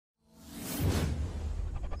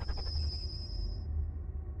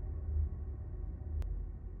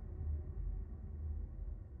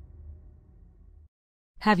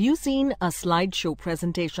Have you seen a slideshow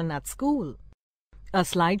presentation at school? A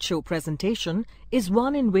slideshow presentation is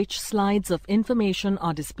one in which slides of information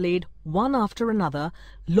are displayed one after another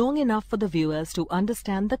long enough for the viewers to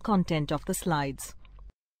understand the content of the slides.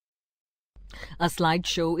 A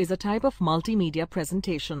slideshow is a type of multimedia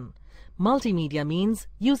presentation. Multimedia means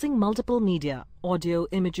using multiple media, audio,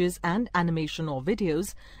 images, and animation or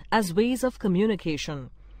videos as ways of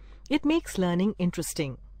communication. It makes learning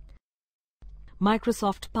interesting.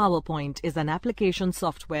 Microsoft PowerPoint is an application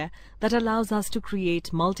software that allows us to create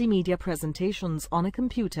multimedia presentations on a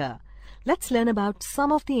computer. Let's learn about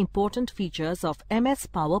some of the important features of MS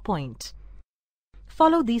PowerPoint.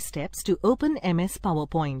 Follow these steps to open MS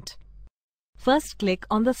PowerPoint. First, click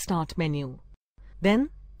on the Start menu. Then,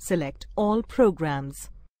 select All Programs.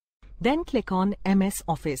 Then click on MS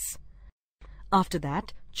Office. After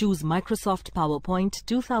that, choose Microsoft PowerPoint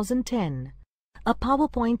 2010. A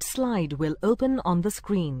PowerPoint slide will open on the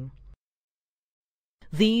screen.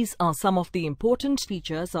 These are some of the important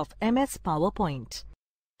features of MS PowerPoint.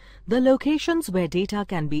 The locations where data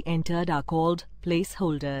can be entered are called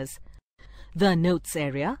placeholders. The Notes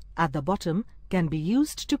area at the bottom can be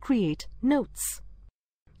used to create notes.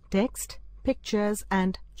 Text, pictures,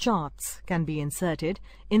 and charts can be inserted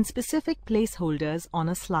in specific placeholders on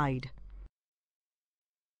a slide.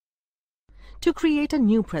 To create a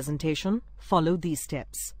new presentation, follow these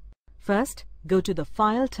steps. First, go to the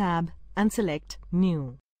File tab and select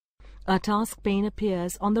New. A task pane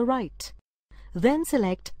appears on the right. Then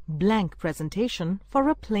select Blank Presentation for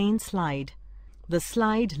a plain slide. The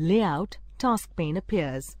Slide Layout task pane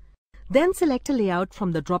appears. Then select a layout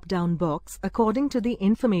from the drop-down box according to the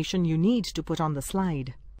information you need to put on the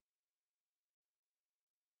slide.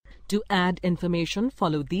 To add information,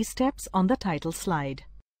 follow these steps on the title slide.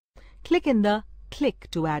 Click in the Click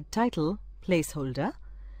to Add Title placeholder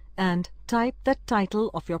and type the title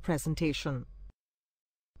of your presentation.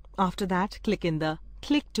 After that, click in the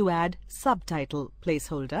Click to Add Subtitle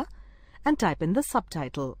placeholder and type in the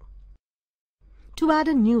subtitle. To add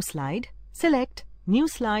a new slide, select New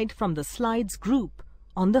Slide from the Slides group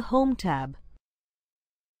on the Home tab.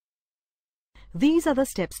 These are the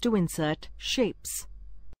steps to insert shapes.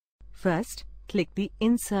 First, click the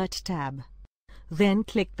Insert tab. Then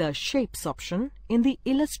click the Shapes option in the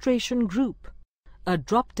Illustration group. A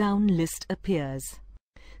drop-down list appears.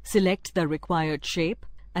 Select the required shape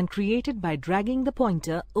and create it by dragging the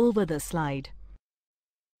pointer over the slide.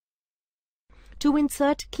 To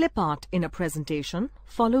insert clipart in a presentation,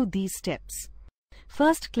 follow these steps.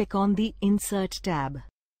 First, click on the Insert tab.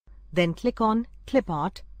 Then click on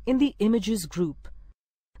Clipart in the Images group.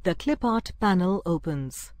 The Clipart panel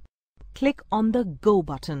opens. Click on the Go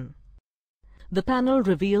button. The panel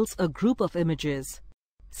reveals a group of images.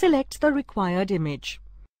 Select the required image.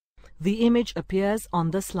 The image appears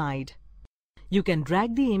on the slide. You can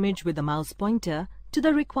drag the image with the mouse pointer to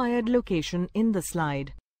the required location in the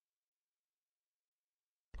slide.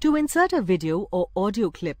 To insert a video or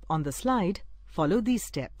audio clip on the slide, follow these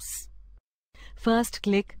steps. First,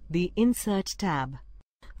 click the Insert tab.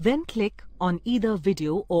 Then click on either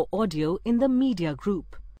video or audio in the Media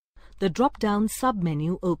group. The drop-down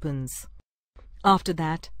sub-menu opens. After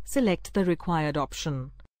that, select the required option.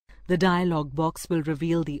 The dialog box will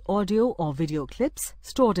reveal the audio or video clips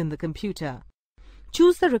stored in the computer.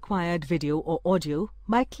 Choose the required video or audio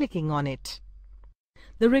by clicking on it.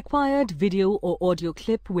 The required video or audio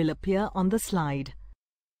clip will appear on the slide.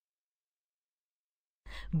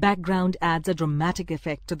 Background adds a dramatic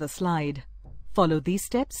effect to the slide. Follow these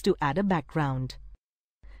steps to add a background.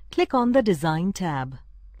 Click on the Design tab.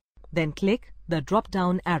 Then click the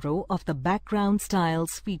drop-down arrow of the Background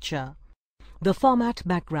Styles feature. The Format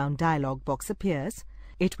Background dialog box appears.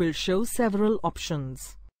 It will show several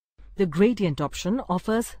options. The Gradient option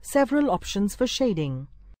offers several options for shading.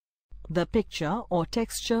 The Picture or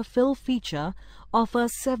Texture Fill feature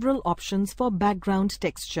offers several options for background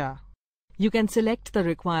texture. You can select the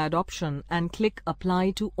required option and click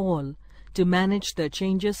Apply to All to manage the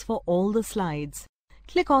changes for all the slides.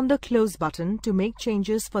 Click on the Close button to make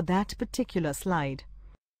changes for that particular slide.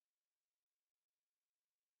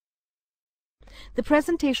 The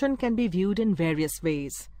presentation can be viewed in various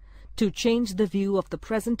ways. To change the view of the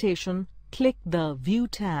presentation, click the View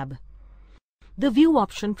tab. The View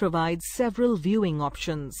option provides several viewing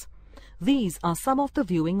options. These are some of the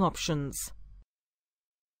viewing options.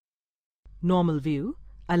 Normal View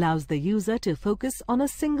allows the user to focus on a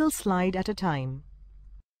single slide at a time.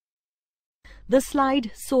 The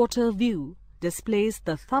Slide Sorter view displays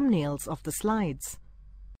the thumbnails of the slides.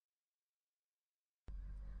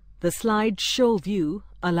 The Slide Show view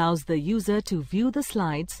allows the user to view the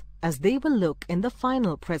slides as they will look in the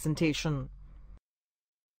final presentation.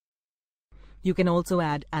 You can also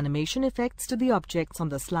add animation effects to the objects on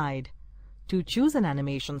the slide. To choose an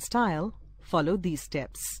animation style, follow these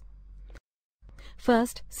steps.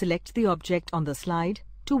 First, select the object on the slide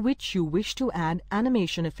to which you wish to add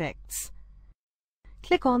animation effects.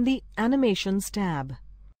 Click on the Animations tab.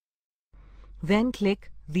 Then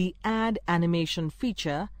click the Add Animation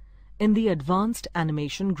feature in the Advanced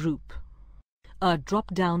Animation group. A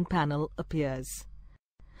drop-down panel appears.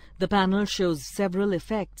 The panel shows several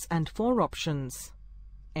effects and 4 options: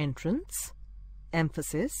 entrance,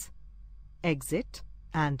 emphasis, exit,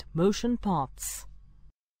 and motion paths.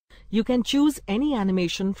 You can choose any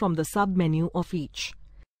animation from the sub-menu of each.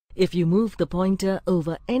 If you move the pointer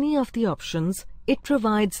over any of the options, it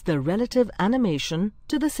provides the relative animation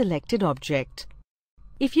to the selected object.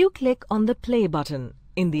 If you click on the play button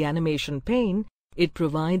in the animation pane, it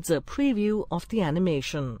provides a preview of the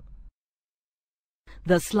animation.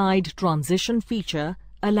 The slide transition feature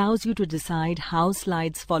allows you to decide how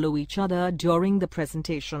slides follow each other during the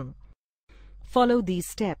presentation. Follow these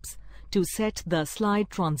steps to set the slide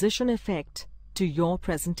transition effect to your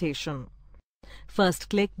presentation. First,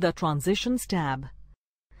 click the Transitions tab.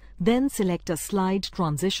 Then select a slide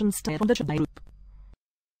transition style from the group.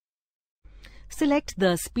 Select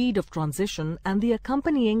the speed of transition and the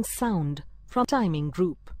accompanying sound from timing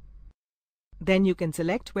group. Then you can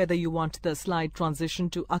select whether you want the slide transition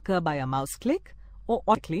to occur by a mouse click or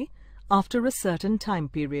automatically after a certain time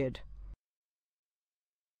period.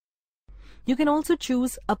 You can also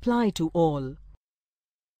choose Apply to All.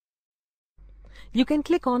 You can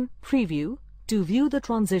click on Preview to view the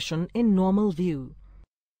transition in normal view.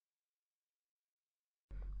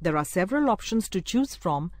 There are several options to choose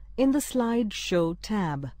from in the Slide Show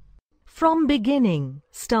tab. From Beginning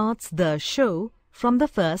starts the show from the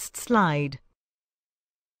first slide.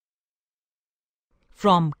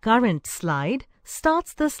 From Current Slide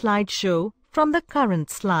starts the slideshow from the current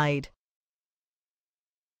slide.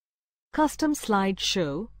 Custom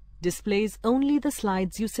Slideshow displays only the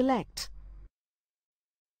slides you select.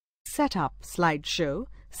 Setup Slideshow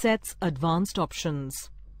sets advanced options.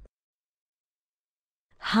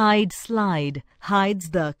 Hide Slide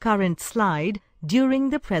hides the current slide during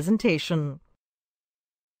the presentation.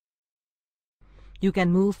 You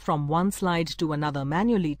can move from one slide to another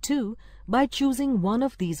manually too by choosing one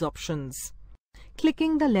of these options.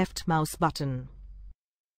 Clicking the left mouse button.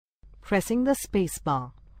 Pressing the space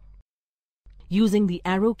bar. Using the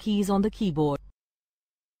arrow keys on the keyboard.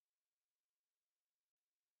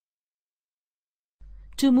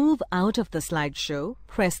 To move out of the slideshow,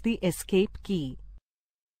 press the Escape key.